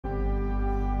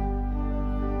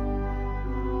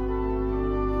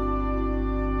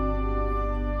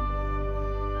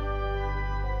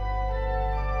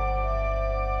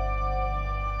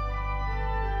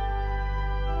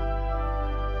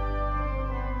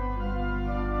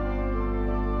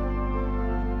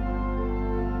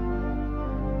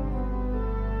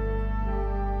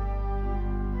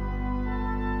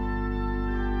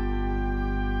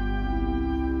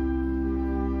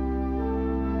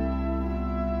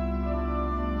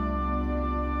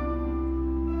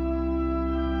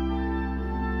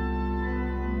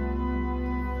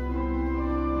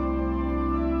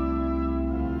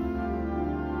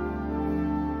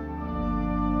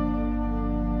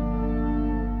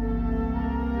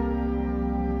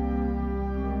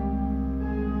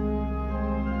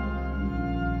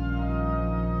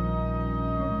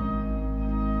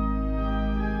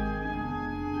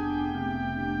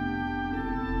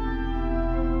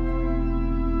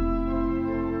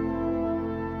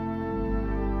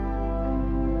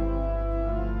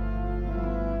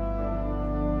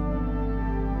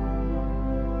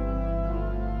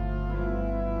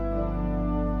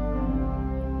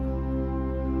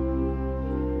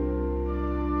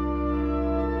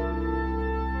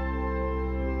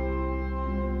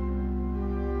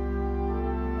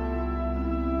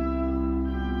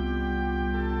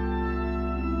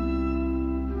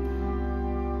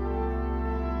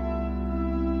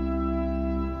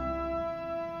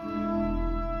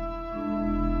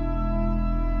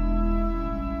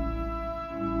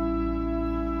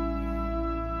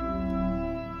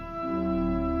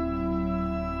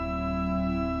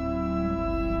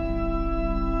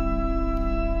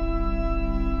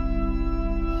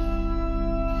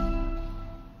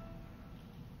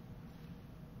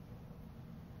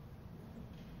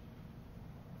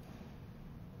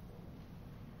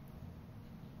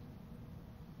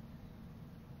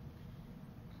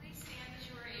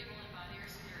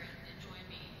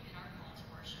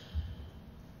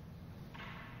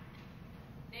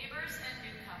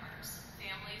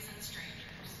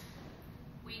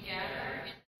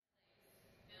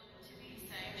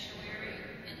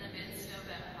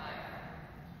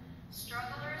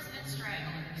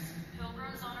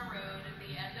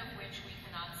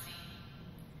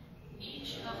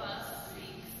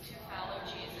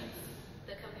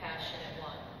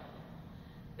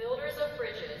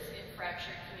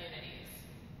fractured communities,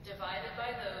 divided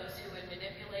by those who would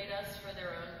manipulate us for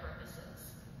their own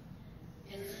purposes.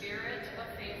 In spirit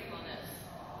of faithfulness,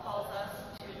 calls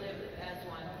us to live as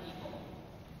one people.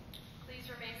 Please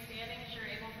remain standing as you're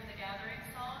able for the gathering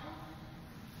song.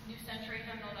 New Century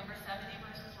Hymnal number 70,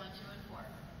 verses 1, 2, and 4.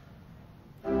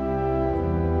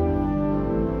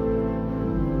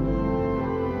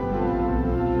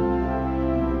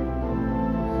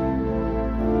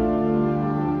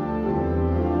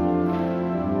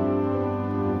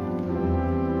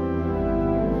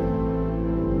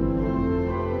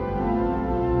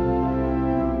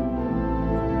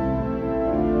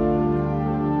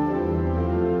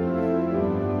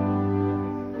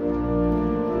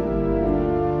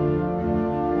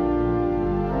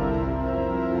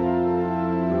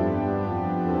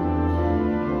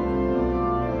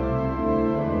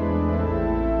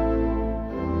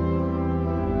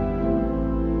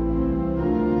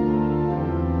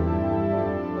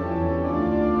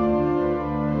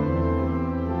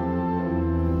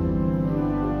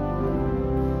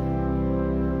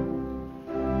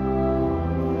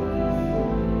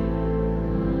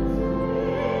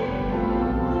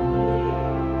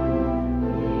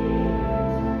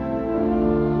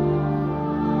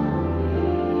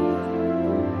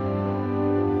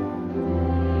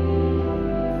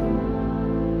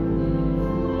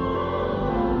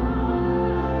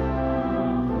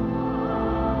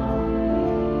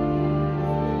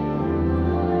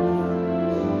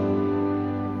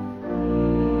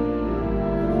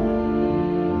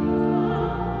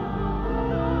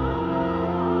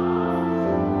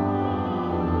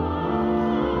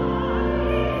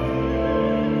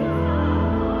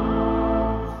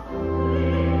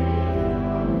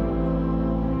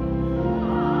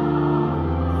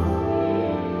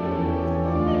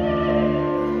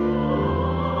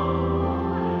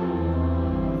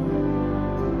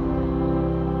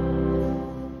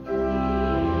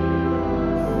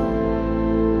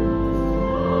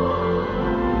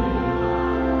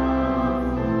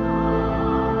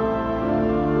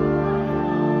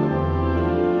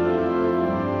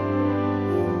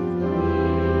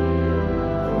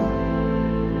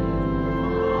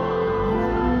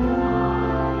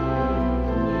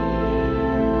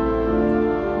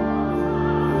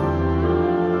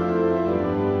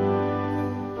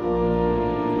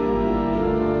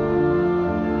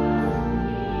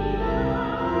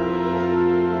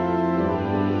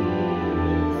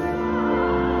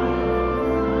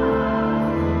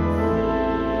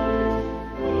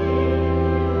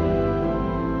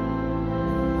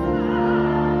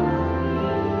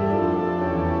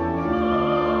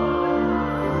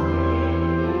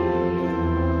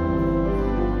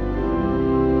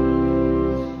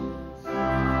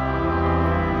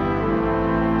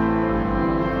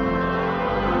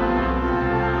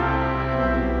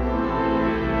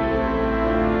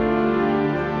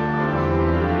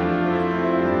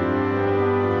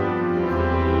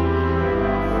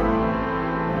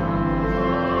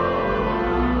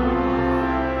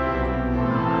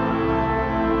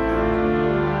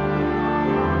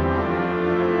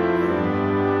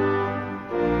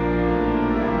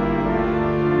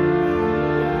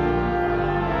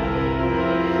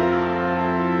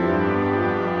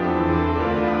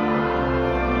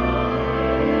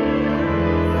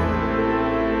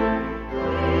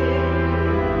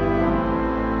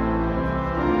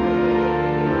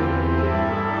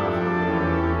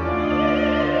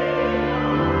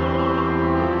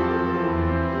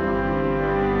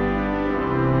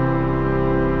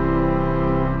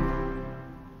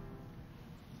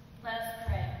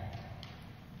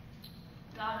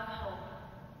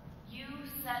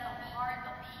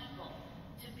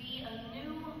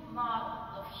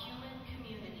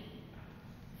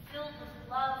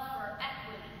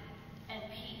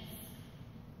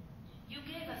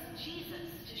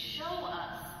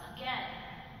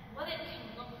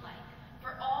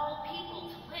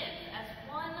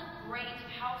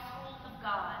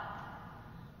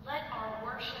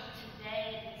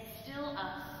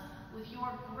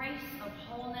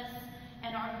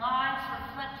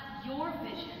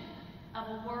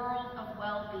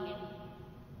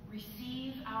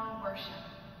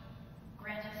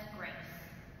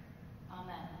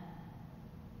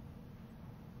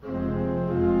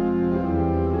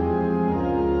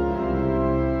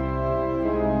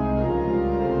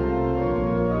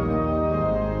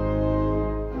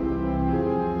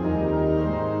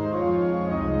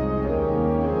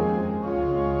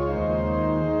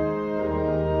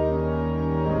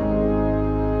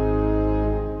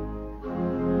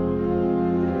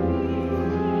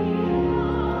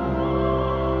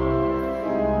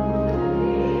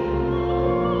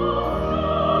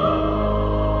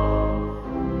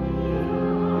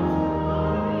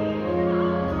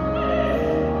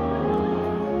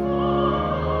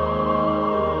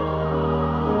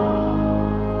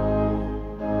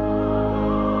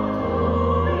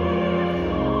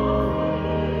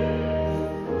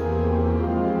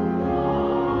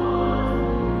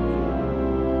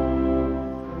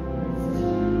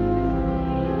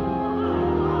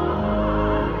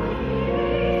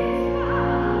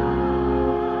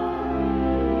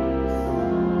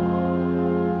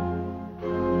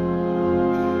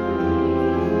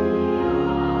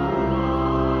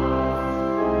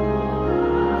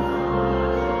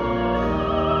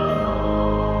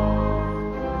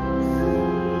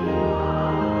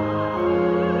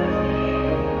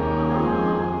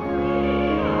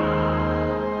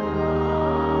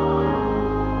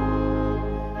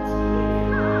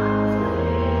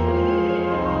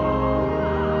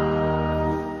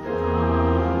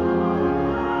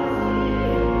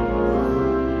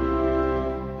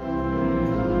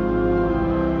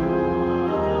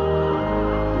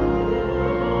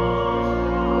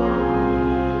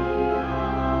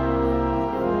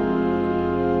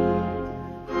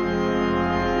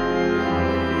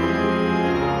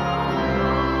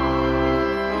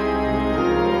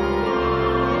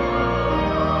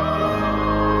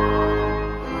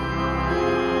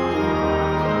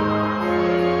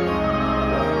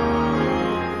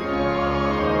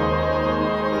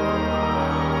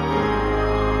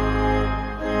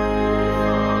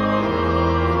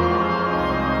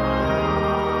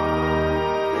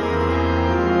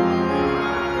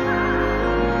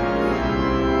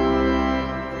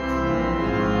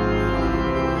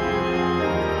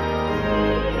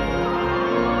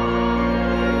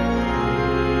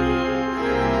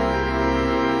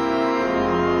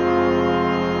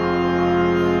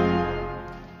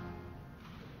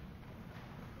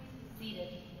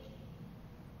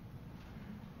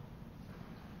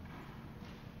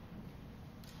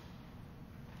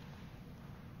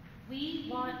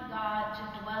 God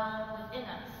to dwell within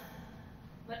us,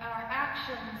 but our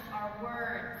actions, our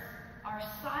words, our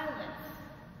silence,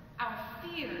 our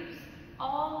fears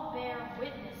all bear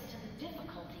witness to the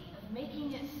difficulty of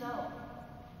making it so.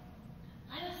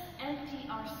 Let us empty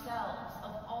ourselves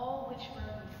of all which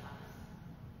burdens us,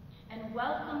 and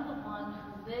welcome the one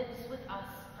who lives with us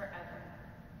forever.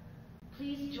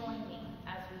 Please join me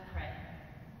as we pray.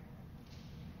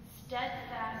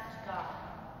 Steadfast God,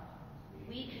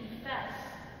 we confess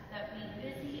that we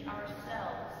busy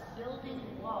ourselves building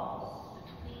walls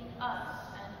between us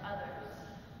and others,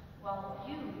 while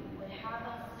you would have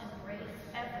us embrace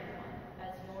everyone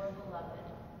as your beloved.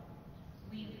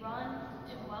 We run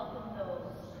to welcome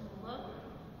those who look,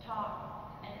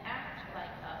 talk, and act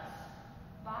like us,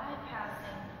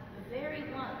 bypassing the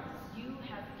very ones you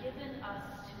have given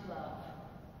us to love.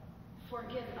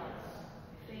 Forgive us,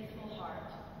 faithful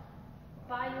heart.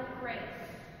 By your grace,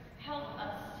 help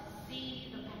us to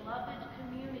see the beloved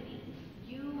community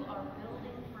you are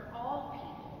building for all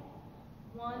people,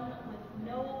 one with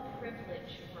no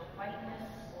privilege for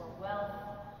whiteness or wealth,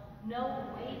 no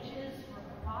wages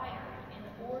required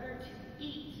in order to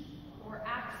eat or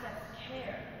access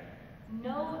care,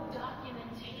 no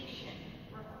documentation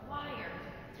required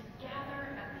to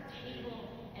gather at the table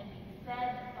and be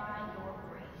fed by your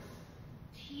grace.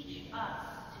 Teach us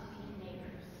to be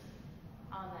neighbors.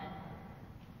 Amen.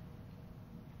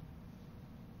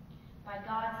 By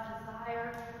God's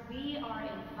desire, we are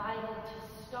invited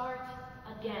to start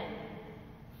again,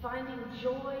 finding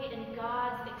joy in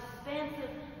God's expansive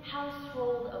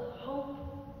household of hope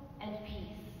and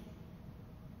peace.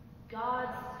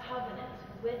 God's covenant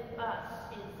with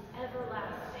us is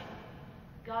everlasting.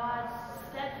 God's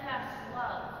steadfast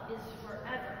love is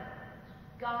forever.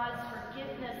 God's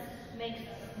forgiveness makes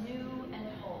us new and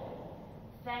whole.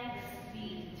 Thanks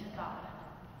be to God.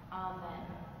 Amen.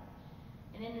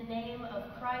 And in the name of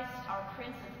Christ, our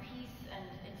Prince of Peace and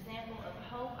example of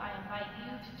hope, I invite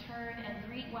you to turn and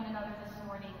greet one another this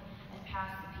morning and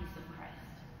pass the peace of Christ.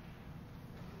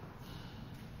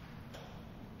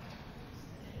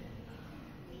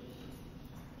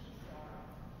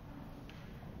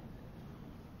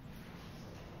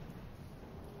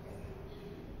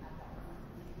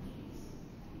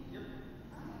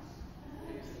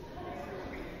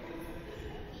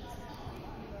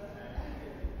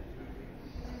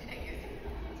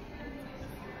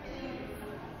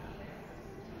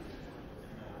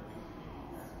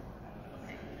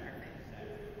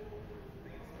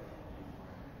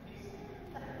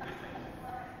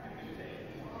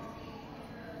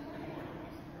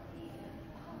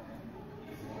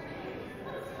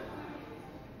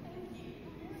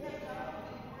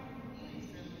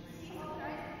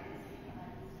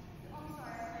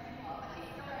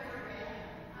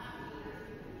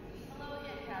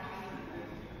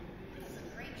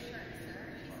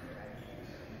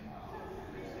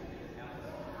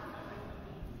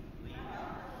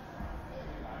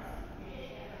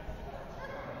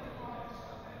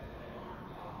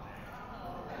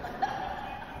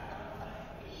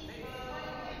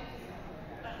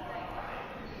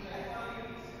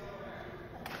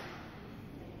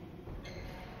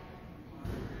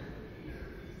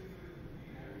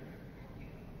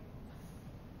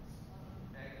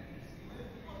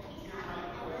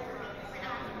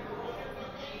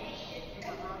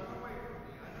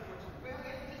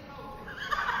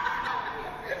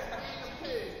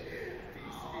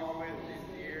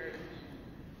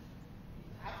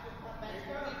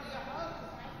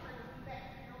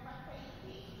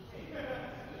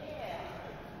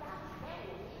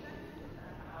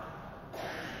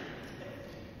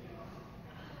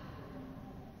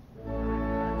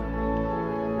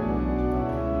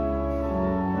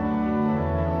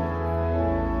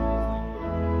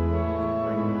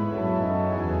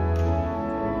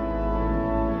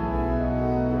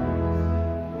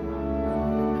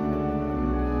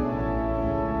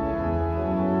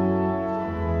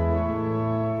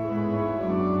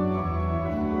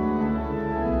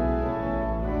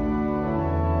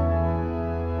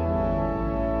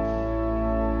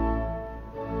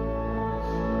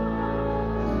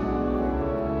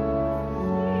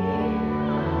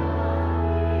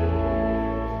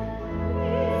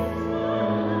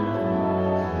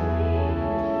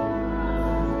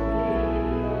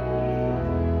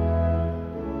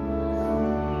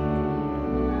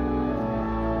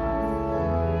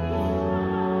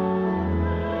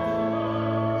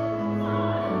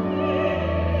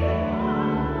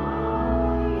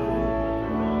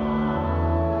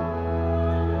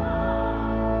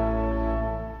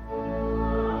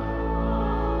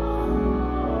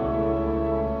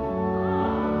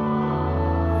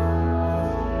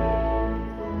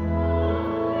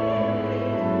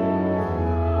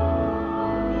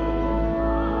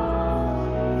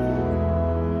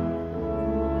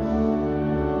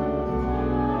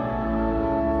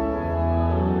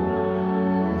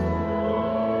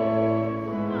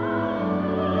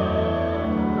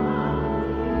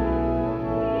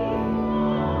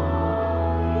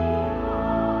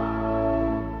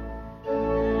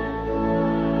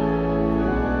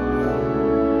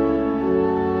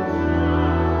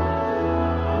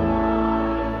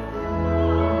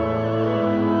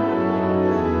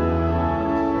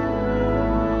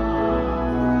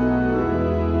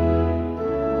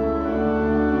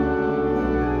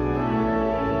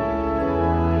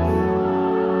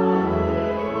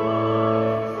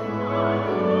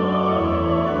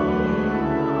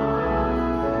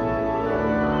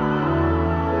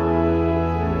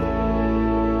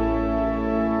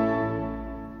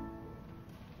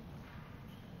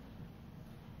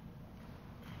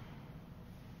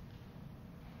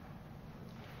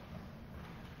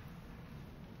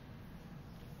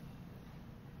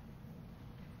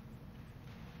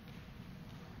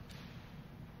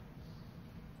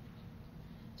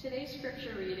 Today's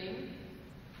scripture reading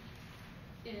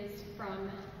is from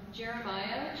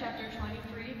Jeremiah chapter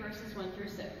 23, verses 1 through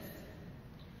 6.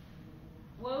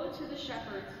 Woe to the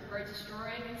shepherds who are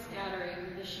destroying and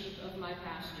scattering the sheep of my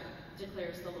pasture,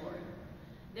 declares the Lord.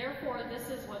 Therefore, this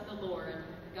is what the Lord,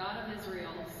 God of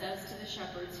Israel, says to the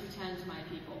shepherds who tend my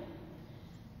people.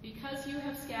 Because you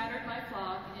have scattered my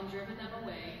flock and driven them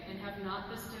away, and have not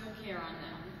bestowed care on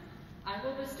them, I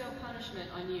will bestow punishment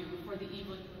on you for the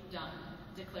evil you have done,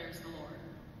 declares the Lord.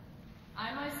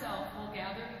 I myself will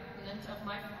gather the remnant of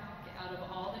my flock out of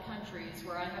all the countries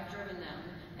where I have driven them,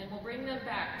 and will bring them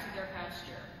back to their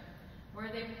pasture, where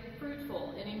they are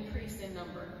fruitful and increase in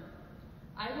number.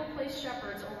 I will place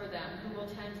shepherds over them who will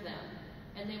tend them,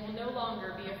 and they will no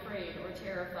longer be afraid or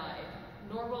terrified,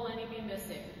 nor will any be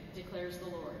missing, declares the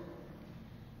Lord.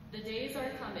 The days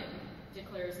are coming,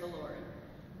 declares the Lord.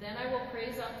 Then I will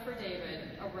raise up for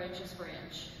David a righteous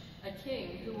branch, a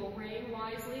king who will reign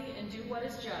wisely and do what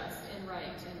is just and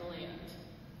right in the land.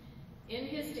 In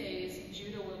his days,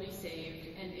 Judah will be saved,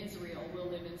 and Israel will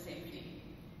live in safety.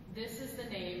 This is the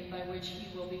name by which he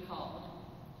will be called,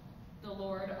 the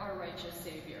Lord our righteous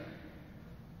Savior.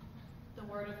 The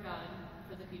word of God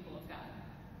for the people of God.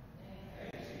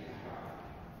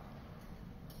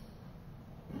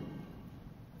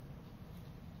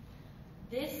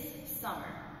 This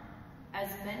summer,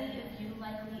 as many of you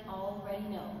likely already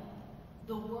know,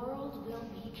 the world will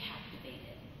be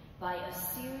captivated by a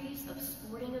series of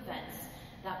sporting events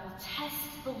that will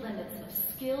test the limits of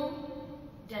skill,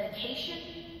 dedication,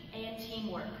 and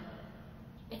teamwork.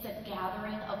 It's a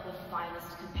gathering of the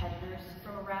finest competitors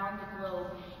from around the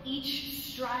globe, each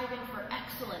striving for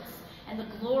excellence and the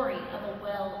glory of a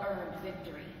well-earned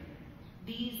victory.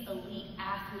 These elite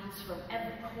athletes from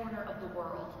every corner of the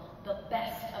world, the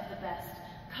best of the best,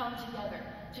 come together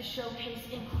to showcase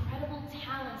incredible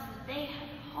talents that they have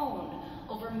honed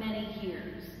over many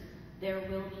years. There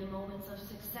will be moments of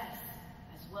success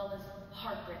as well as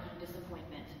heartbreaking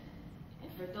disappointment.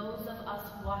 And for those of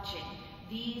us watching,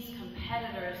 these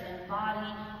competitors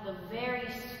embody the very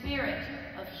spirit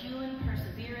of human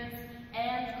perseverance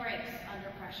and grace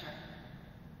under pressure.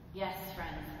 Yes,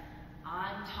 friends,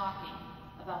 I'm talking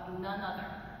about none other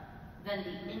than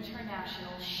the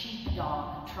International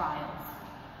Sheepdog Trials.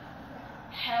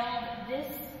 Held this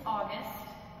August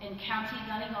in County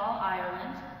Donegal,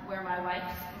 Ireland, where my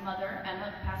wife's mother,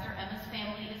 Pastor Emma's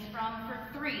family, is from, for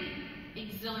 3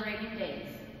 exhilarating days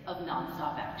of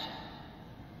non-stop action.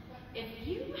 If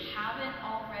you haven't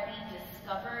already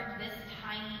discovered this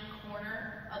tiny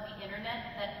corner of the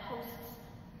internet that posts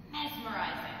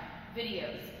mesmerizing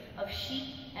videos of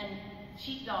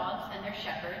sheepdogs and their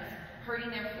shepherds herding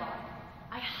their flock,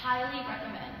 I highly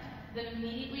recommend that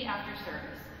immediately after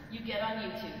service, you get on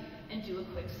YouTube and do a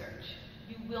quick search.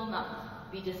 You will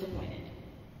not be disappointed.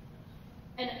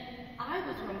 And I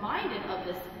was reminded of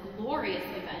this glorious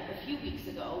event a few weeks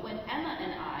ago when Emma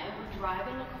and I were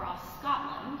driving across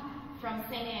Scotland from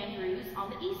St. Andrews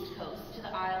on the east coast to the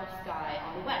Isle of Skye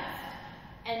on the west.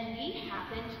 And we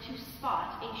happened to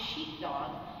spot a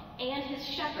sheepdog and his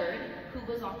shepherd,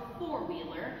 who was on a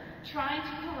 4-wheeler, trying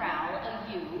to corral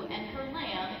a ewe and her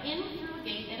lamb in through a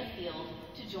gate in a field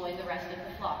to join the rest of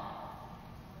the flock.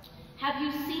 Have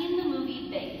you seen the movie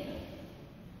Babe?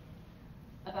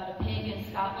 About a pig in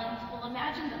Scotland? Well,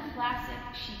 imagine the classic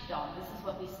sheepdog. This is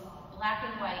what we saw. Black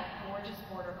and white, gorgeous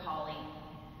border collie,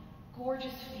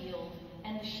 gorgeous field,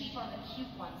 and the sheep are the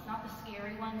cute ones, not the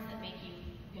scary ones that make you,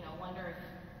 wonder if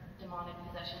demonic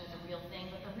possession is a real thing,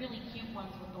 but the really cute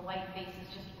ones with the white faces,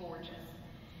 just gorgeous.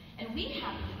 And we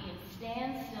happened to be in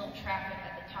standstill traffic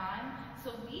at the time,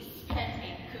 so we spent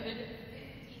a good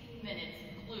 15 minutes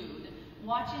glued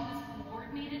watching this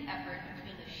coordinated effort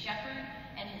between the shepherd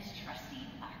and his trusty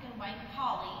black and white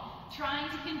collie trying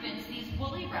to convince these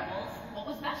woolly rebels what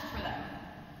was best for them.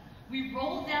 We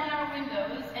rolled down our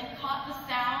windows and caught the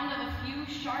sound of a few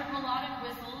sharp melodic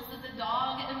whistles that the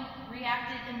dog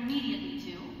reacted immediately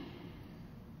to.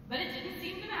 But it didn't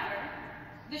seem to matter.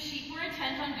 The sheep were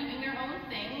intent on doing their own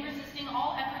thing, resisting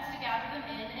all efforts to gather them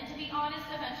in, and to be honest,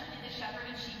 eventually the shepherd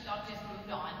and sheepdog just moved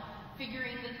on,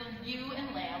 figuring that the ewe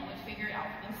and lamb would figure it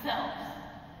out for themselves.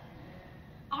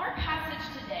 Our passage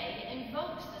today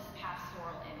invokes this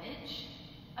pastoral image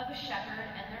of a shepherd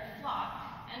and their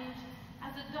flock, and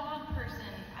as a dog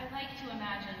person, I like to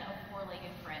imagine a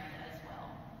 4-legged friend as well.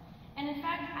 And in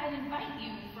fact, I'd invite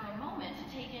you for a moment to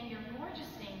take in your gorgeous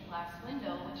stained glass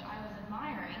window, which I was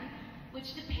admiring,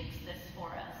 which depicts this for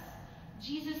us.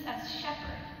 Jesus as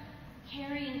shepherd,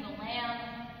 carrying the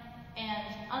lamb,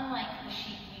 and unlike the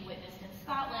sheep we witnessed in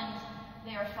Scotland,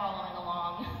 they are following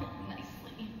along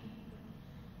nicely.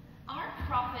 Our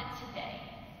prophet today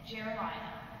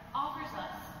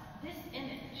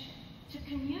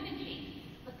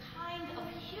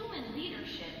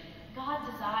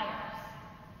God desires.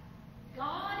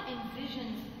 God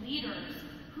envisions leaders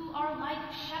who are like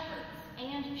shepherds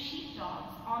and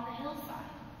sheepdogs on the hillside.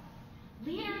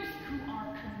 Leaders who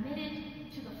are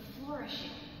committed to the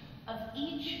flourishing of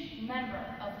each member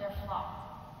of their flock.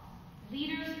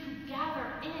 Leaders who gather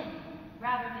in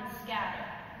rather than scatter,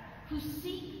 who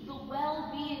seek the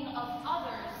well-being of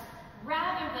others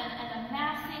rather than an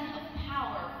amassing of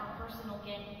power for personal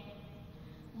gain.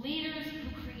 Leaders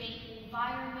who create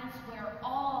environments where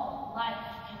all life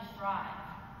can thrive,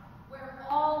 where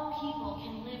all people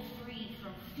can live free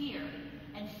from fear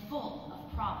and full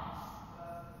of promise.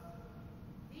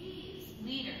 These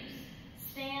leaders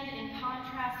stand in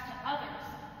contrast to others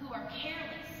who are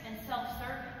careless and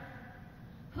self-serving,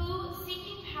 who,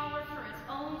 seeking power for its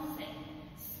own sake,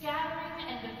 scattering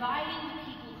and dividing the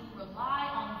people who rely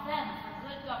on them for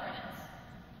good governance,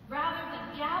 rather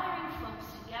than gathering folks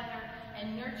together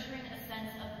and nurturing a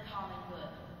sense of the common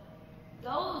good.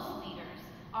 Those leaders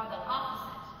are the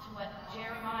opposite to what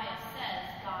Jeremiah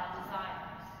says God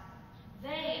desires.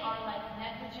 They are like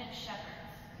negligent shepherds,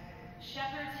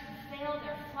 shepherds who fail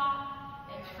their flock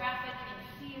and traffic in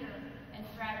fear and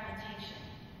fragmentation.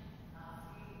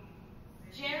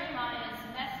 Jeremiah's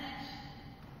message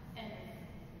and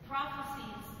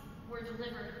prophecies were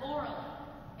delivered orally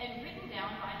and written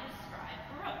down by his scribe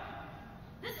Baruch.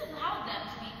 This allowed them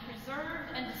to be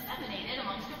preserved and disseminated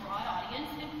amongst a broad audience,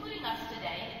 including us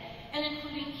today, and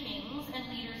including kings and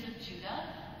leaders of Judah,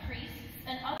 priests,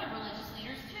 and other religious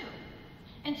leaders too.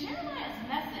 And Jeremiah's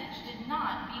message did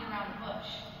not beat around the bush.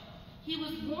 He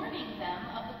was warning them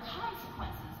of the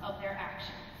consequences of their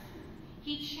actions.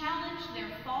 He challenged their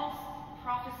false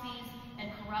prophecies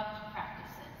and corrupt practices.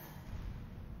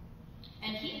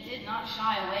 And he did not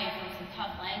shy away from some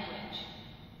tough language.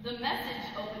 The message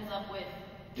opens up with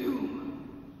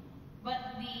doom.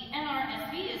 But the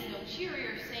NRSV is no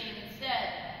cheerier, saying instead,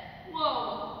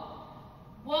 woe,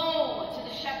 woe to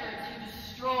the shepherds who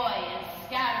destroy and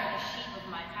scatter the sheep of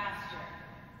my pasture.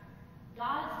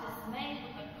 God's dismay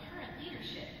with the current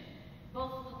leadership,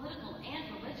 both political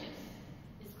and religious,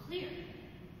 is clear.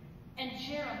 And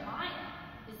Jeremiah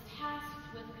is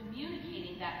tasked with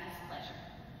communicating that displeasure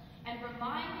and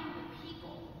reminding the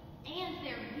people and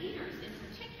their leaders in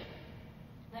particular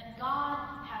that God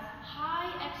has high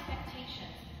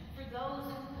expectations for those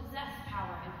who possess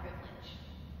power and privilege.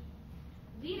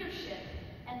 Leadership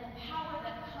and the power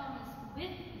that comes with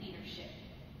leadership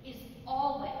is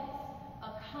always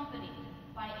accompanied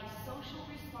by a social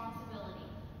responsibility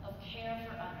of care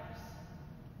for others.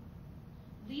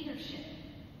 Leadership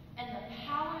and the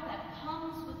power that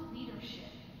comes with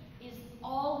leadership is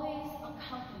always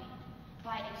accompanied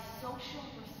by a social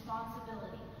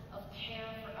responsibility of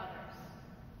care for others.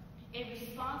 A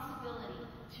responsibility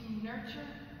to nurture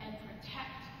and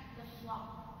protect the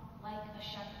flock like a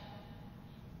shepherd.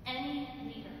 Any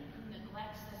leader who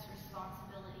neglects this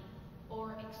responsibility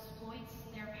or exploits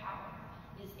their power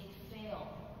is a failed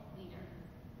leader.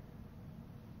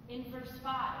 In verse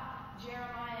 5,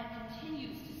 Jeremiah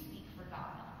continues to speak for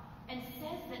God and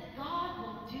says that God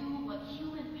will do what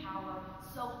human power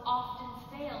so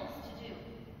often fails to do.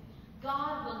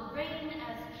 God will reign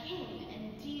as king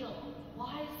and deal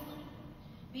wisely.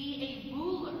 Be a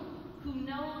ruler who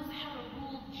knows how to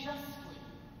rule justly.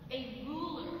 A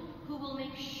ruler who will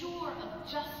make sure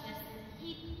of justice and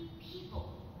keep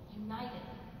people united.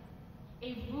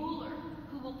 A ruler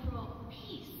who will promote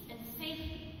peace and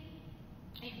safety.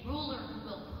 A ruler who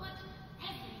will put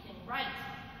everything right.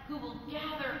 Who will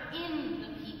gather in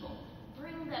the people,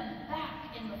 bring them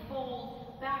back in the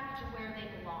fold, back to where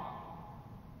they belong.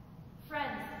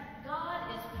 Friends,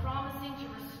 God is promising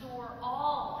to restore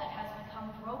all that has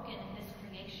become broken in this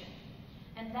creation.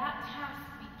 And that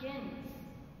task begins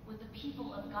with the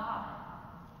people of God.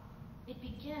 It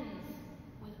begins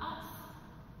with us.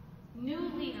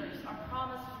 New leaders are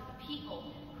promised for the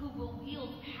people who will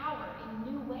wield power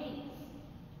in new ways,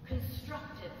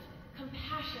 constructive,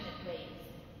 compassionate ways,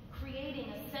 creating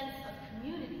a sense of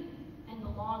community and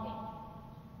belonging.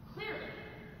 Clearly,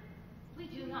 we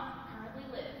do not currently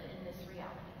live in this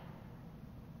reality.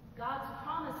 God's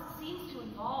promise seems to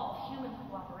involve human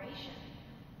cooperation,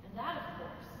 and that, of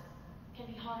course, can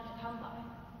be hard to come by.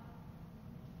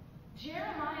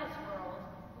 Jeremiah's world,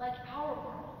 like our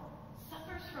world,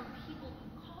 suffers from people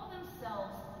who call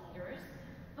themselves leaders,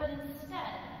 but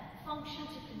instead function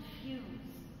to confuse,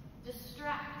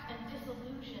 distract, and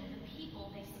disillusion the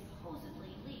people they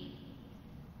supposedly lead.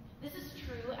 This is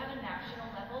true at a national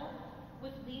level,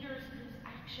 with leaders whose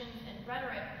actions and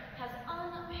rhetoric has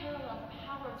unparalleled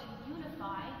power to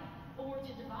unify or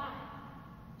to divide,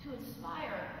 to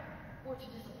inspire or to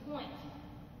disappoint.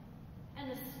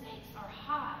 And the stakes are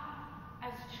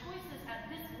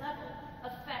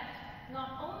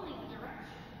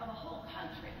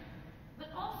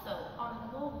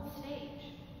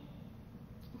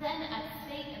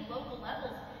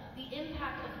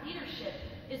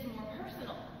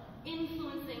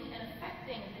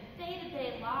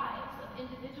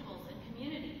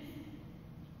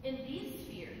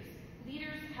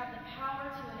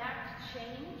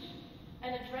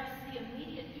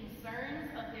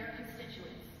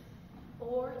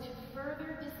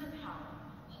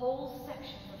whole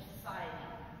sections of society,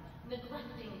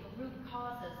 neglecting the root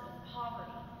causes of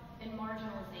poverty and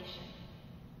marginalization.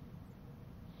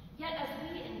 Yet as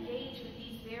we engage with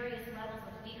these various levels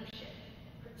of leadership,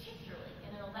 particularly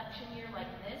in an election year like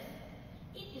this,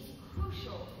 it is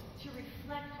crucial to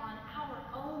reflect on our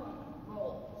own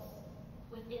roles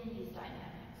within these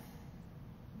dynamics.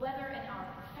 Whether in our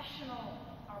professional,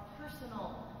 our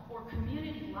personal, or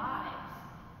community lives,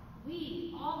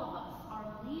 we, all of us,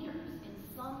 are leaders in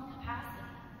some capacity.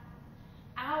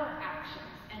 Our actions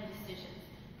and decisions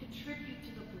contribute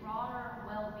to the broader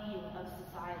well-being of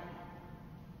society.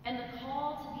 And the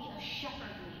call to be a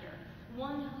shepherd leader,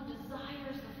 one who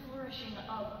desires the flourishing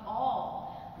of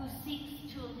all, who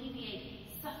seeks to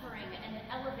alleviate suffering and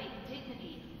elevate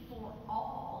dignity for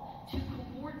all, to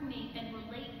coordinate and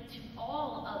relate to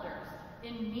all others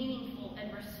in meaningful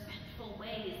and respectful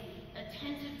ways,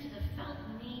 attentive to the felt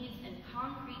needs and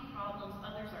concrete problems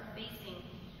others are facing.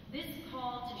 This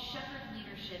call to shepherd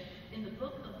leadership in the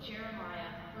book of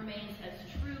Jeremiah remains as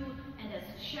true and as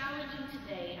challenging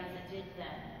today as it did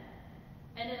then.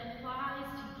 And it applies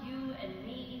to you and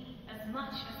me as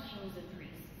much as kings and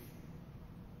priests.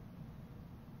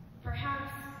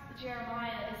 Perhaps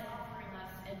Jeremiah is offering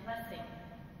us a blessing.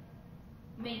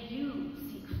 May you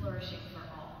seek flourishing for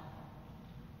all.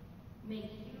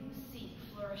 May you seek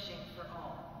flourishing for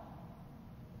all.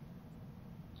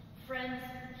 Friends,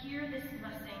 hear this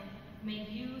blessing. May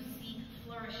you seek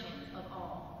flourishing of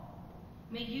all.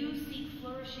 May you seek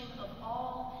flourishing of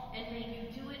all, and may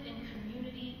you do it in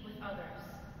community with others.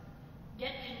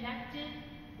 Get connected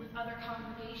with other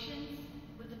congregations,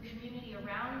 with the community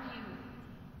around you,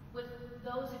 with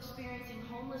those experiencing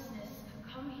homelessness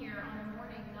who come here on a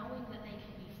morning knowing that they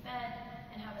can be fed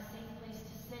and have a safe place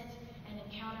to sit and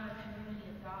encounter a community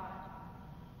of God.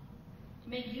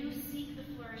 May you seek the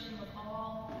flourishing of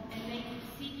all, and may you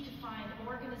seek to find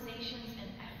organizations and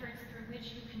efforts through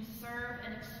which you can serve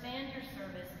and expand your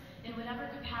service in whatever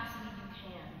capacity you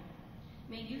can.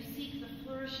 May you seek the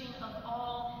flourishing of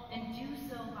all and do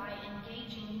so by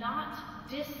engaging, not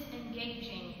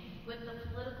disengaging, with the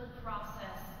political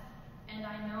process, and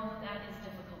I know that is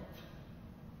difficult.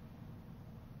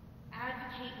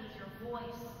 Advocate with your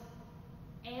voice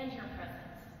and your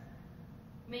presence.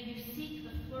 May you seek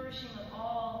the flourishing of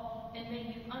all, and may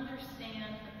you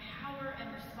understand the power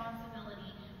and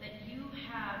responsibility that you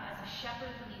have as a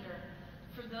shepherd leader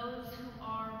for those who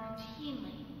are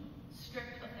routinely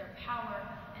stripped of their power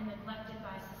and neglected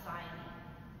by society.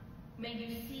 May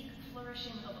you seek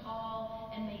flourishing of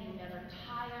all, and may you never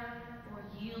tire or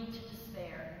yield to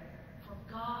despair, for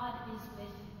God is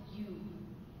with you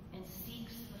and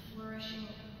seeks the flourishing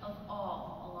of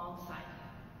all alongside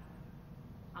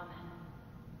you. Amen.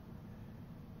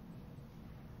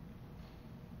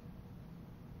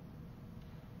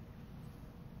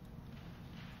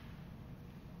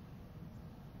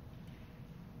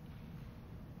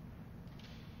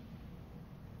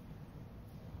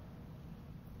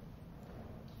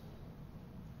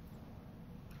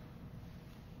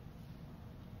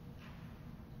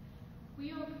 We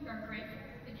are grateful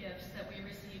for the gifts that we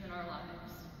receive in our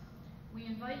lives. We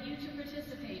invite you to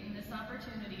participate in this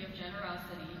opportunity of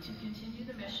generosity to continue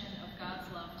the mission of God's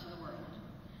love to the world.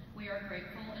 We are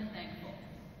grateful and thankful.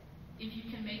 If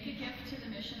you can make a gift to the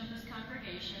mission of this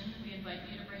congregation, we invite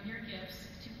you to bring your gifts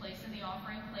to place in the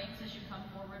offering plates as you come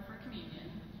forward for communion.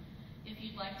 If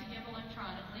you'd like to give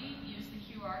electronically, use the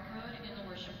QR code in the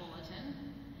worship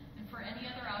bulletin. And for any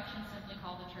other option, simply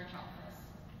call the church office.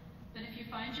 But if you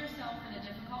find yourself in a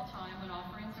difficult time when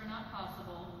offerings are not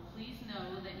possible, please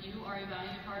know that you are a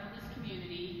valued part of this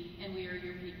community and we are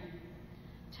your people.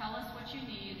 Tell us what you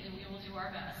need and we will do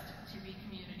our best to be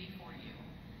community for you.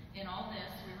 In all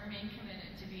this, we remain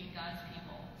committed to being God's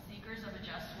people, seekers of a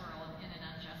just world in an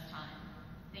unjust time.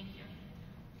 Thank you.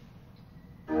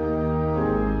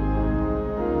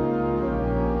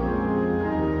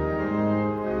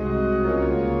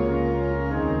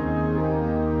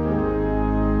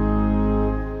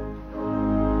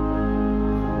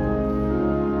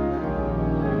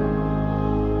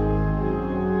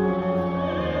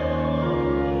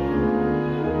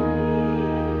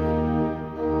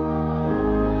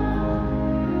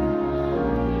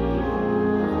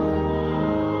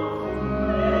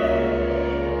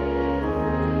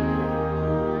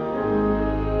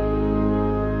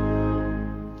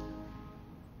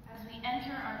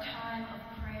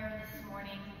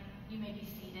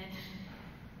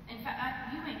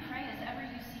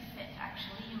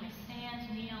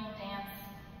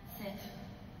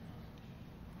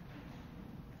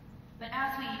 But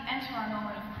as we enter our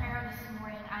moment of prayer this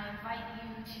morning, I invite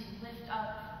you to lift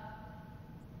up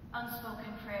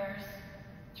unspoken prayers,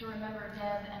 to remember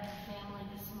Deb and her family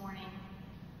this morning,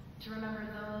 to remember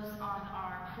those on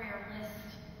our prayer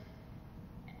list,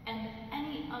 and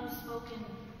any unspoken,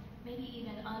 maybe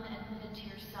even unadmitted to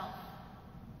yourself,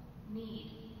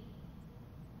 need.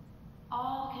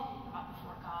 All can be brought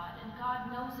before God, and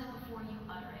God knows it before you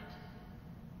utter it.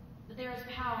 But there is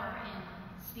power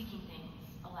in speaking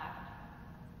things aloud.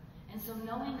 And so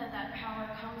knowing that that power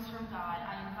comes from God,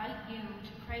 I invite you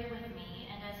to pray with me,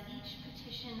 and as each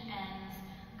petition ends,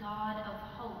 God of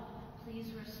hope, please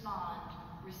respond,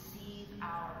 receive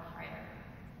our prayer.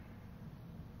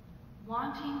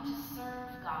 Wanting to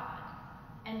serve God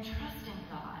and trusting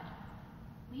God,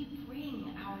 we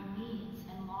bring our needs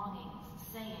and longings,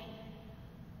 saying,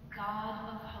 God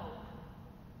of hope,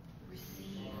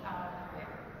 receive our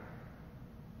prayer.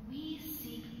 We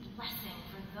seek blessing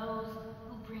for those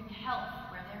who bring health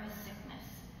where there is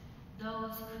sickness,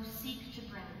 those who seek to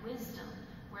bring wisdom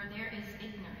where there is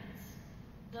ignorance,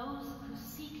 those who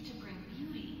seek to bring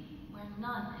beauty where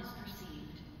none is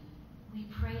perceived. We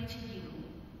pray to you,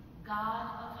 God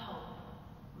of hope,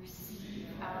 receive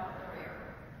our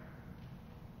prayer.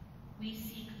 We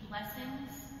seek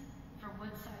blessings for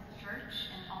Woodside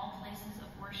Church and all places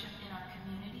of worship in our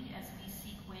community as we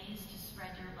seek ways to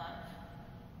spread your love.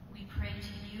 We pray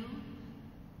to you,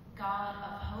 God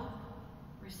of hope,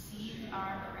 receive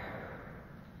our prayer.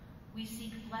 We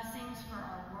seek blessings for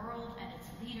our world and its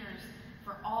leaders,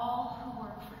 for all who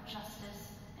work for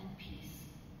justice and peace.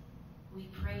 We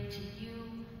pray to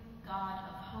you, God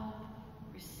of hope,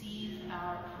 receive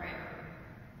our prayer.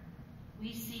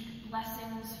 We seek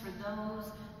blessings for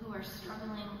those who are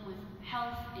struggling with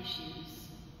health issues,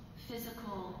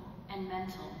 physical and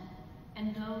mental,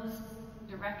 and those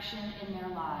direction in their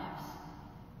lives,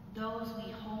 those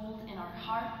we hold in our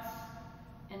hearts,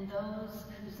 and those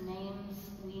whose names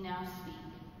we now speak.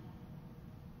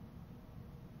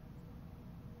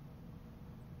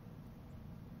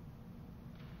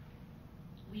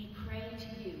 We pray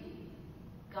to you,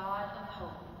 God of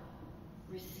hope,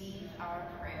 receive our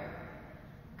prayer.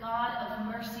 God of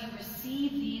mercy,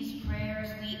 receive these prayers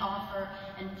we offer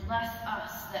and bless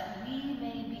us that we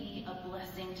may be a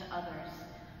blessing to others.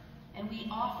 And we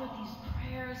offer these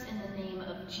prayers in the name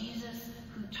of Jesus,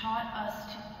 who taught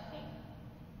us to pray.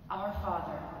 Our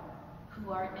Father,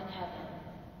 who art in heaven,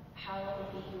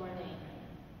 hallowed be your name.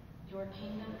 Your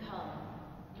kingdom come,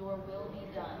 your will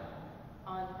be done,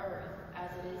 on earth as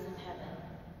it is in heaven.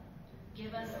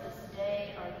 Give us this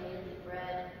day our daily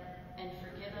bread, and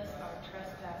forgive us our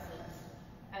trespasses,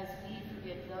 as we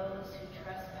forgive those who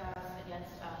trespass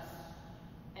against us.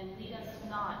 And lead us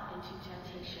not into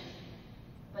temptation,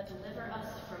 but deliver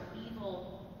us from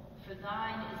evil. For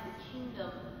thine is the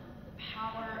kingdom, the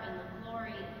power, and the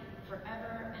glory,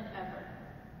 forever and ever.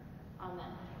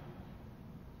 Amen.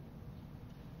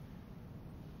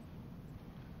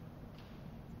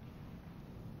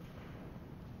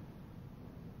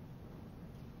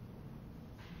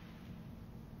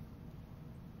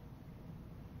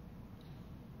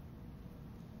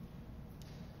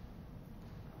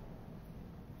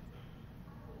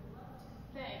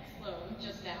 Thanks, Sloan,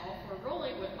 just now for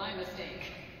rolling with my mistake.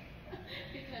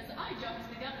 Because I jumped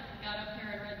the gun, got up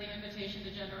here and read the invitation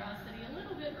to generosity a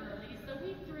little bit early, so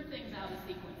we threw things out of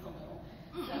sequence a little.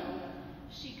 So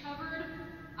she covered,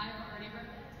 I've already read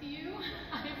that to you.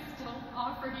 I still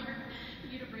offer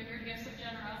you to bring your gifts of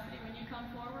generosity when you come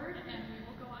forward, and we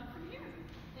will go on from here.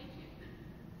 Thank you.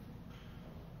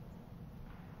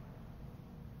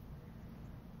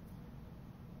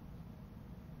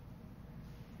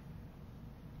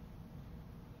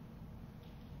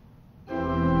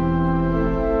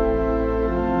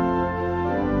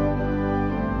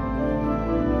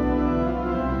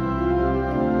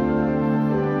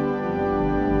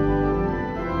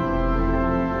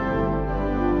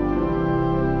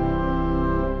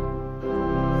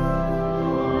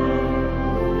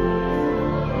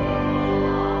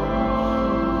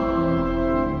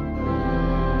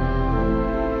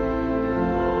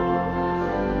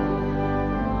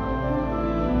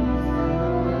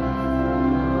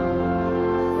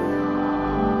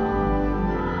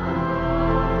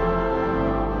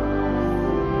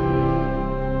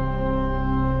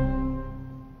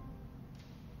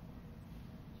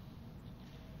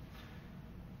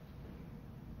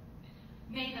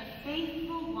 May the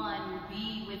faithful one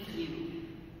be with you.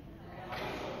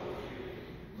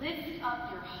 Lift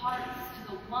up your hearts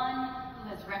to the one who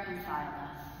has reconciled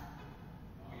us.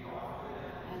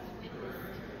 Has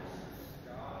witnessed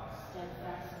God's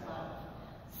steadfast love.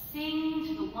 Sing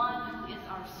to the one who is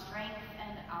our strength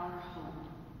and our hope.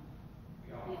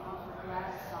 We offer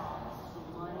glad songs to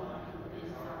the one who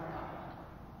is our God.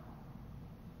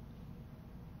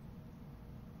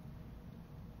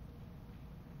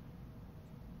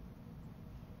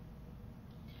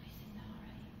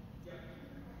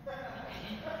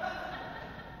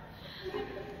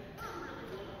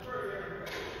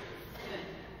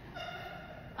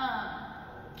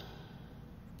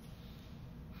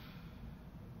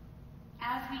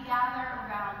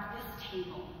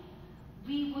 table,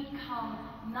 we would come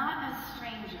not as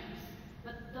strangers,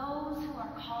 but those who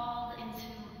are called into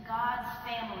God's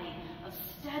family of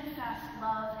steadfast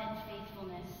love and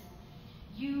faithfulness.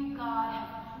 You, God,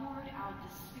 have poured out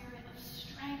the spirit of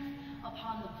strength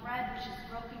upon the bread which is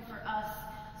broken for us,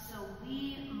 so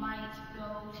we might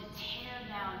go to tear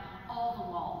down all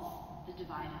the walls that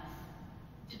divide us,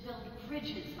 to build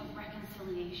bridges of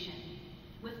reconciliation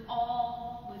with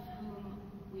all with whom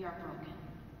we are broken.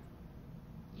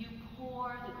 You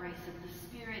pour the grace of the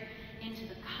Spirit into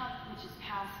the cup which is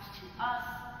passed to us,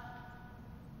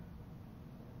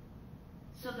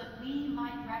 so that we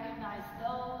might recognize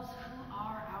those who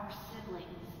are our siblings,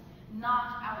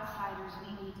 not outsiders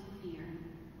we need to fear.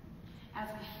 As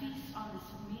we feast on this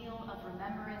meal of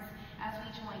remembrance, as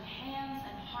we join hands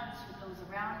and hearts with those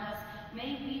around us,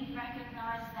 may we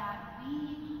recognize that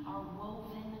we are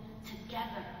woven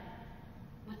together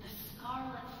with the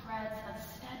scarlet threads of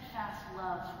steadfast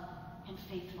love and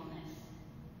faithfulness.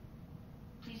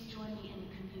 Please join me in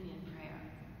the communion prayer.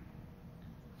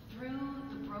 Through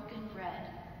the broken bread,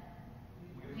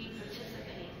 we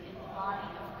participate in the body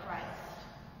of Christ.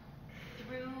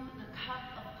 Through the cup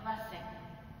of blessing,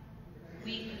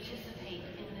 we participate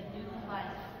in the new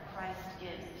life Christ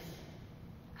gives.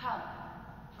 Come,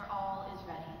 for all is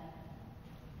ready.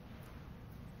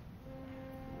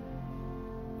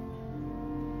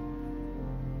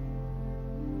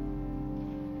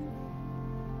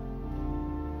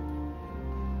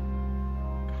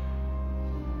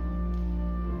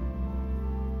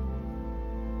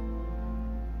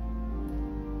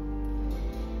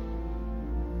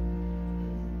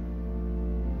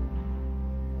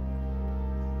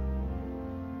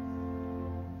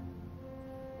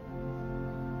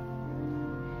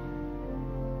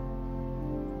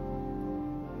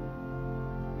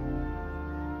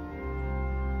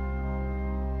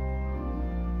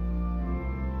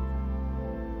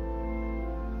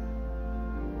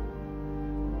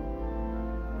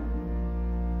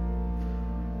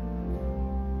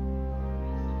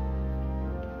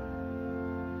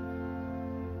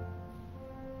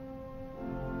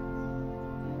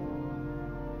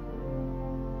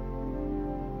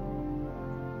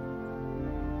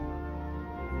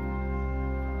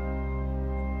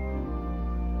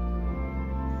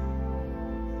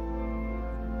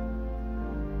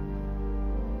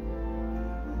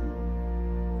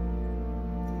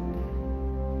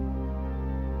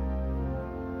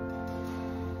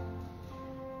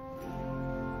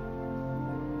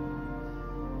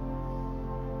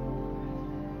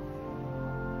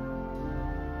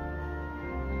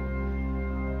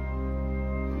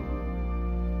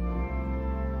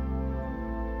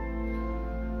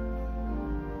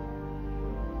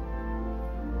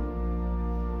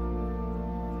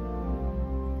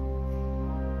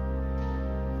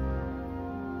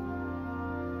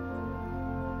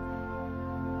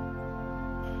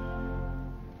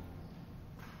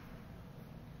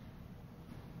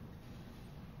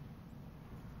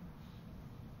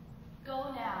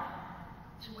 Go now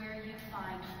to where you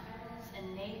find friends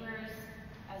and neighbors,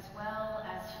 as well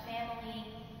as family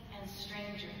and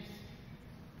strangers.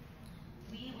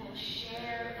 We will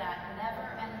share that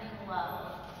never-ending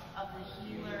love of the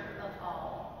healer of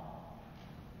all.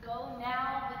 Go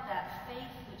now with that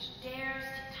faith which dares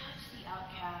to touch the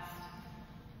outcast,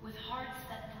 with hearts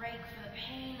that break for the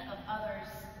pain of others.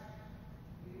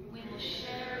 We will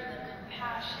share the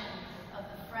compassion of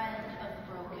the friend of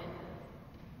the broken.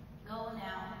 Go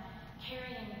now,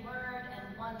 carrying word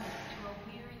and wonder to a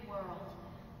weary world,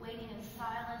 waiting in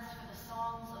silence for the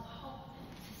songs of hope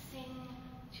to sing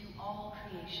to all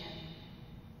creation.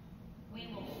 We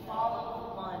will follow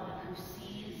the one who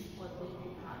sees what we do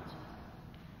not.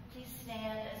 Please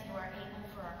stand as you are able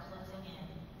for our closing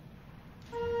hymn.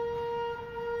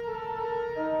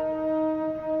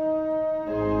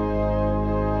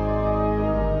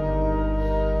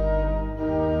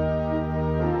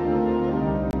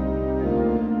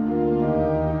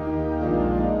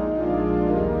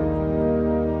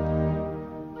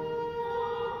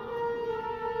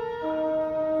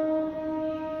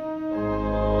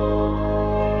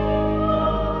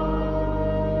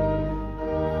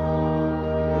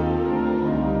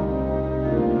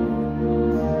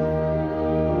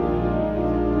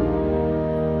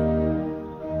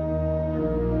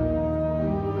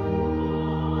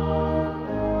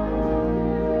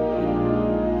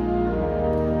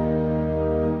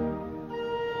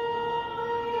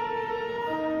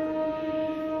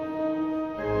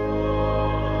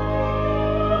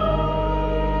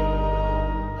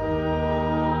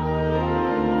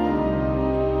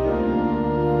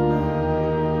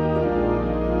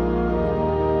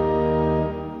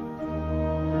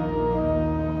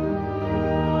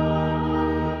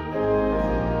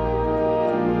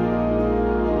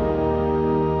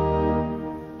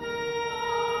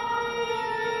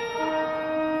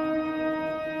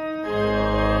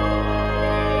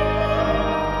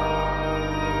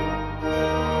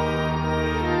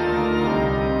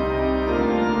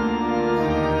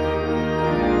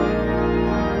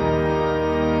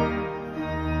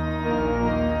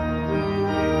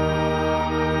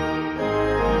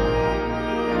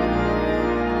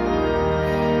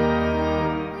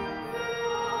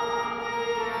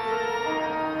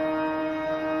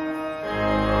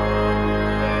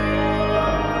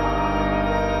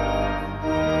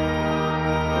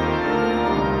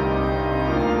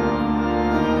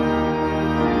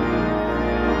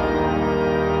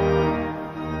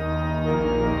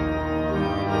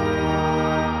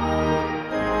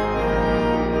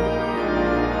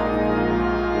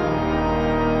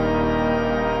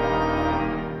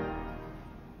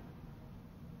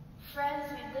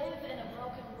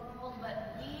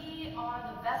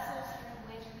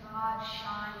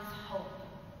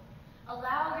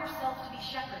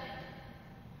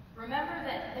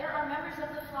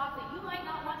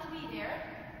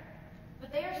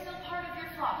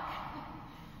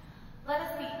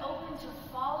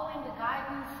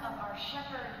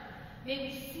 May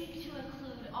we seek to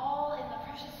include all in the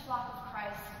precious flock of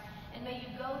Christ, and may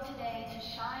you go today to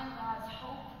shine God's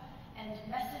hope and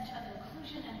message of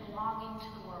inclusion and belonging to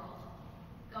the world.